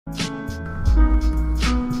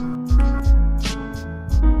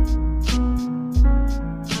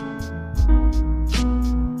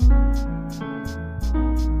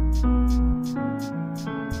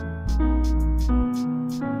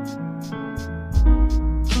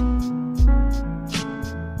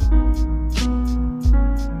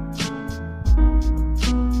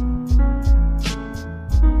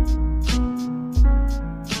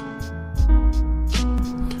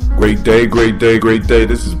Great day, great day, great day.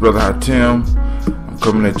 This is Brother Hatim. I'm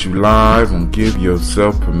coming at you live on Give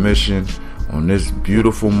Yourself Permission on this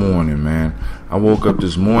beautiful morning, man. I woke up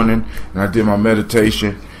this morning and I did my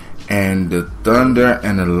meditation, and the thunder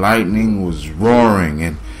and the lightning was roaring,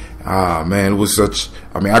 and man, it was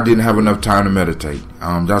I didn't have enough time to meditate.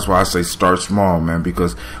 That's why I say start small, man,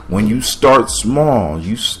 because when you start small,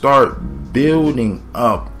 you start building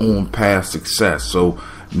up on past success. So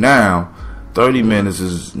now 30 minutes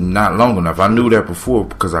is not long enough. I knew that before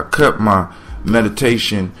because I cut my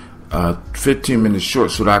meditation 15 minutes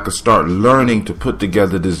short so that I could start learning to put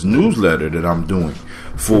together this newsletter that I'm doing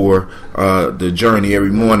for the journey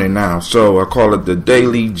every morning now. So I call it the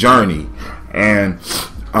Daily Journey. And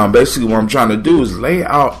basically what I'm trying to do is lay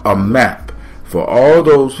out a map for all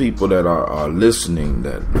those people that are listening,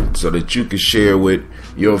 so that you can share with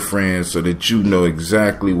your friends, so that you know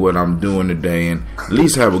exactly what I'm doing today and at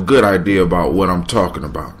least have a good idea about what I'm talking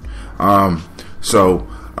about.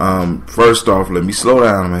 First off, let me slow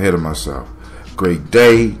down. I'm ahead of myself. Great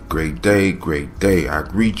day, great day, great day. I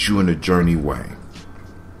greet you in the journey way.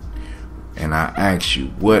 And I ask you,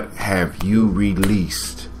 what have you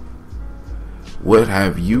released? What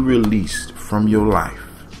have you released from your life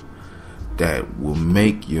that will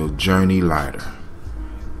make your journey lighter,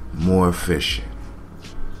 more efficient?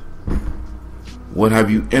 What have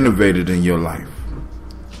you innovated in your life?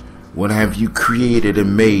 What have you created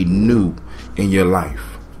and made new in your life?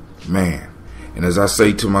 Man, and as I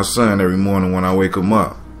say to my son every morning when I wake him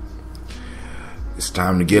up, it's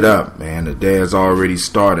time to get up, man. The day has already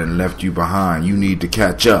started and left you behind. You need to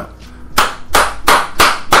catch up.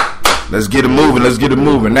 Let's get it moving. Let's get it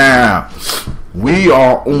moving. Now, we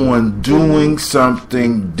are on doing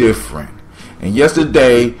something different. And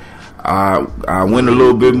yesterday, I went a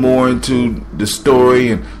little bit more into the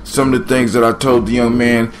story and some of the things that I told the young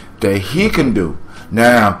man that he can do.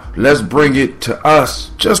 Now, let's bring it to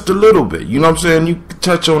us just a little bit. You know what I'm saying? You can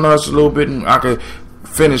touch on us a little bit and I can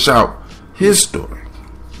finish out his story.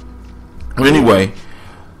 Anyway,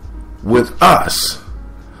 with us,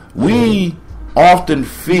 we often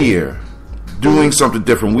fear doing something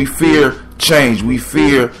different. We fear change. We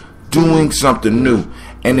fear doing something new.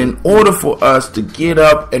 And in order for us to get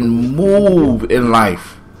up and move in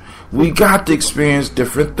life, we got to experience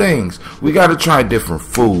different things. We got to try different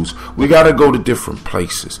foods. We got to go to different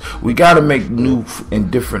places. We got to make new and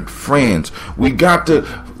different friends. We got to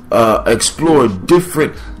explore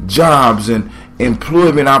different jobs and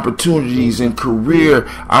employment opportunities and career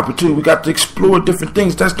opportunities. We got to explore different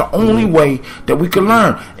things. That's the only way that we can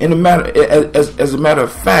learn. As a matter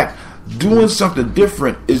of fact, doing something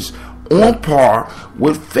different is on par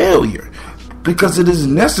with failure because it is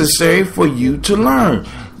necessary for you to learn.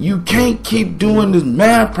 You can't keep doing this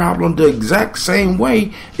math problem the exact same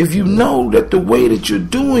way if you know that the way that you're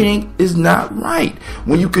doing is not right.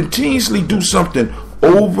 When you continuously do something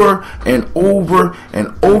over and over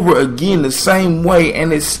and over again the same way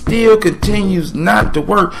and it still continues not to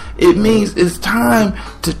work, it means it's time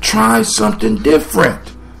to try something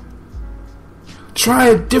different. Try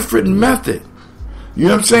a different method. You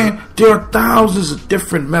know what I'm saying? There are thousands of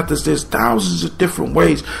different methods. There's thousands of different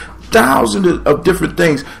ways, thousands of different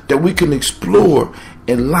things that we can explore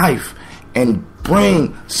in life and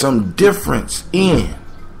bring some difference in.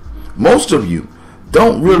 Most of you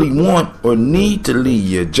don't really want or need to leave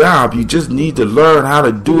your job. You just need to learn how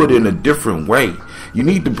to do it in a different way. You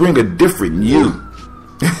need to bring a different you.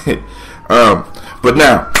 But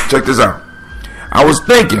now, check this out. I was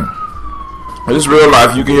thinking, this is real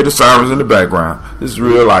life. You can hear the sirens in the background. This is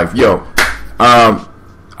real life. Yo,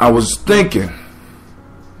 I was thinking,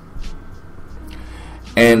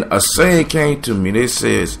 and a saying came to me. It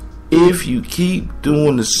says, if you keep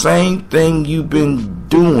doing the same thing you've been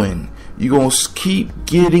doing, you're going to keep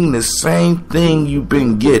getting the same thing you've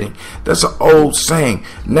been getting. That's an old saying.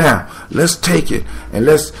 Now, let's take it and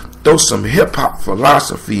let's throw some hip-hop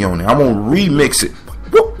philosophy on it. I'm going to remix it.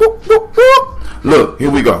 Whoop, whoop, whoop, whoop. Look,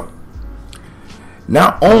 here we go.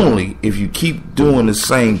 Not only if you keep doing the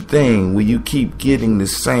same thing will you keep getting the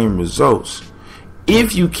same results,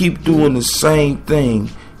 if you keep doing the same thing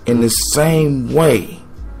in the same way,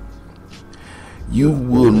 you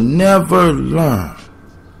will never learn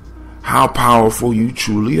how powerful you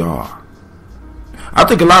truly are. I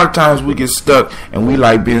think a lot of times we get stuck, and we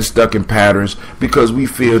like being stuck in patterns because we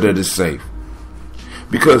feel that it's safe.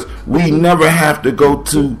 Because we never have to go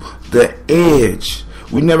to the edge.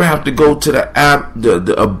 We never have to go to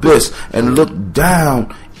the abyss and look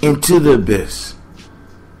down into the abyss.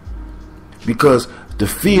 Because the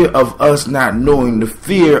fear of us not knowing, the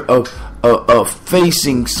fear of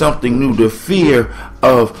facing something new, the fear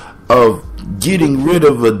of getting rid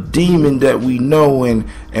of a demon that we know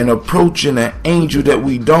and approaching an angel that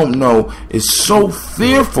we don't know is so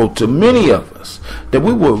fearful to many of us that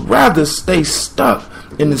we would rather stay stuck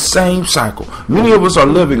in the same cycle. Many of us are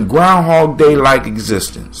living Groundhog Day-like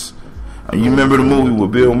existence. You remember the movie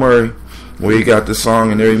with Bill Murray where he got the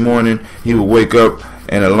song and every morning he would wake up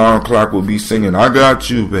and an alarm clock would be singing, "I got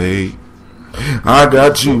you, babe. I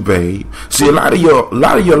got you, babe." See, a lot of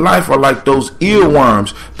your life are like those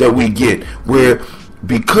earworms that we get, where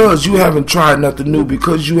because you haven't tried nothing new,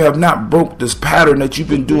 because you have not broke this pattern that you've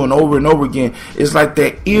been doing over and over again, it's like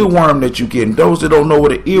that earworm that you get. And those that don't know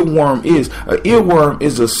what an earworm is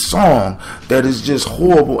a song that is just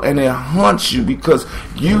horrible, and it haunts you because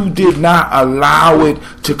you did not allow it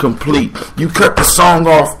to complete. You cut the song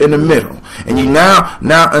off in the middle, and you now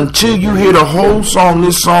until you hear the whole song,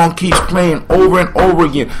 this song keeps playing over and over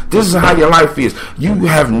again. This is how your life is. You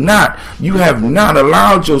have not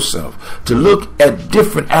allowed yourself to look at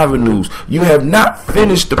different avenues. You have not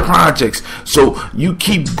finished the projects, so you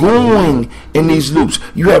keep going in these loops.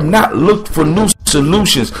 You have not looked for new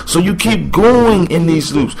solutions, so you keep going in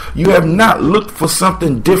these loops. You have not looked for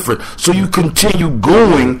something different, so you continue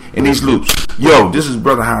going in these loops. Yo, this is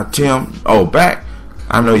Brother Hatim. Oh, back.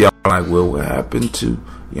 I know y'all like, well, what happened to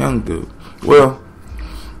young dude? Well,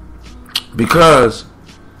 because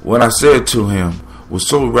what I said to him was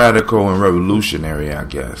so radical and revolutionary, I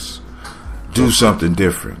guess. Do something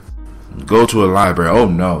different. Go to a library. Oh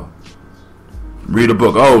no. Read a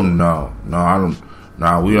book. Oh no. No, I don't.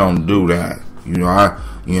 No, we don't do that.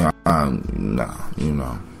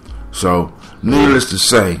 So, needless to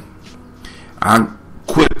say, I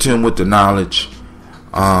equipped him with the knowledge,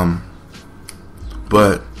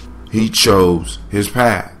 but he chose his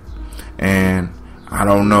path, and I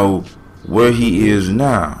don't know where he is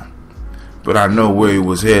now, but I know where he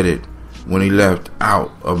was headed when he left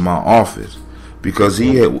out of my office, because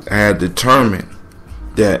he had determined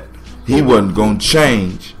that he wasn't going to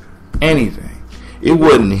change anything. It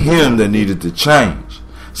wasn't him that needed to change.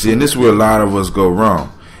 See, and this is where a lot of us go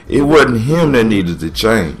wrong. It wasn't him that needed to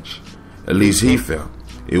change. At least he felt.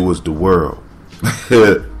 It was the world.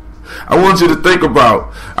 I want you to think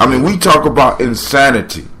about, we talk about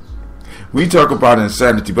insanity.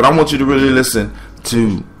 But I want you to really listen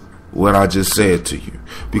to what I just said to you,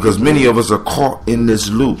 because many of us are caught in this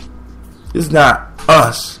loop. It's not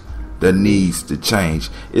us that needs to change.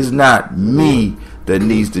 It's not me that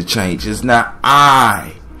needs to change. It's not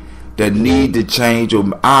I that need to change, or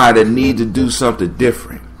I that need to do something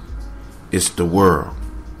different. It's the world.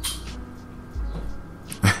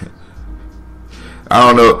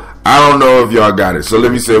 I don't know if y'all got it. So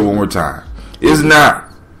let me say it one more time. It's not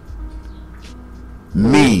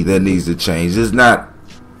me that needs to change. It's not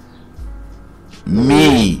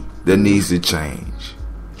me that needs to change.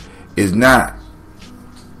 It's not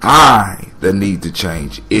I that needs to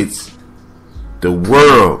change. It's the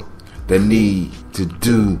world that need to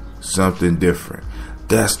do something different.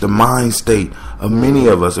 That's the mind state of many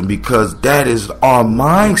of us. And because that is our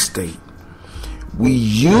mind state, we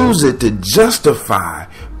use it to justify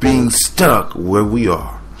being stuck where we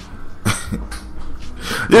are.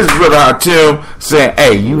 This is Brother Hatim saying,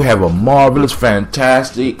 hey, you have a marvelous,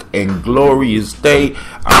 fantastic, and glorious day.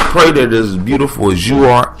 I pray that it is as beautiful as you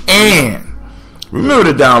are. And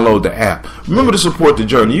remember to download the app. Remember to support the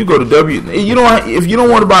journey. You go to if you don't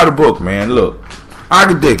want to buy the book, man, look, I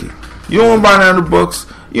can dig it. You don't want to buy none of the books.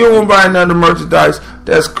 You don't want to buy none of the merchandise.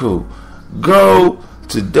 That's cool. Go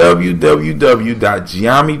to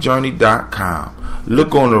www.giamijourney.com.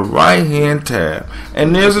 Look on the right hand tab,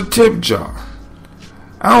 and there's a tip jar.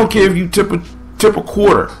 I don't care if you tip a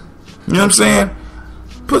quarter. You know what I'm saying?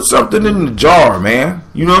 Put something in the jar, man.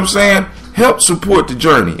 You know what I'm saying? Help support the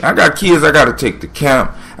journey. I got kids I got to take to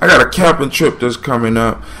camp. I got a camping trip that's coming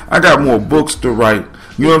up. I got more books to write.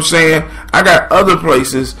 You know what I'm saying? I got other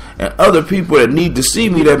places and other people that need to see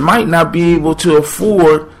me that might not be able to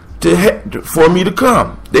afford for me to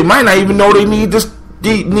come. They might not even know they need to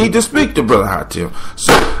speak to Brother Hatim.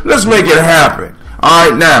 So let's make it happen.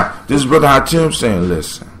 All right, now this is Brother Hatim saying,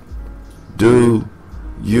 listen, do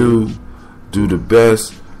the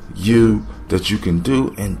best you that you can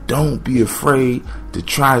do, and don't be afraid to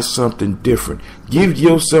try something different. Give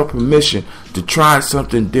yourself permission to try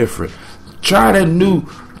something different. Try that new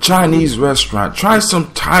Chinese restaurant. Try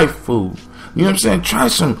some Thai food. You know what I'm saying? Try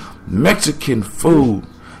some Mexican food.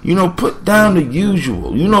 You know, put down the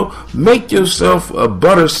usual. You know, make yourself a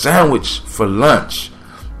butter sandwich for lunch.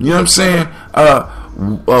 You know what I'm saying?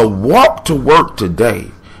 Walk to work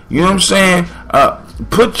today. You know what I'm saying?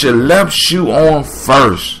 Put your left shoe on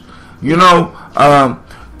first. You know,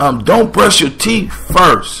 don't brush your teeth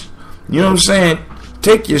first. You know what I'm saying?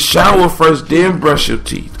 Take your shower first, then brush your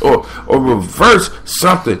teeth. Or reverse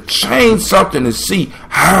something. Change something to see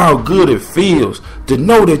how good it feels. To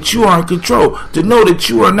know that you are in control. To know that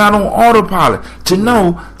you are not on autopilot. To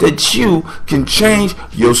know that you can change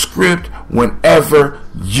your script whenever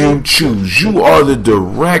you choose. You are the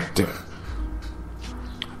director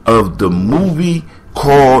of the movie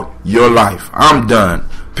called your life. I'm done.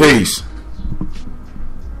 Peace.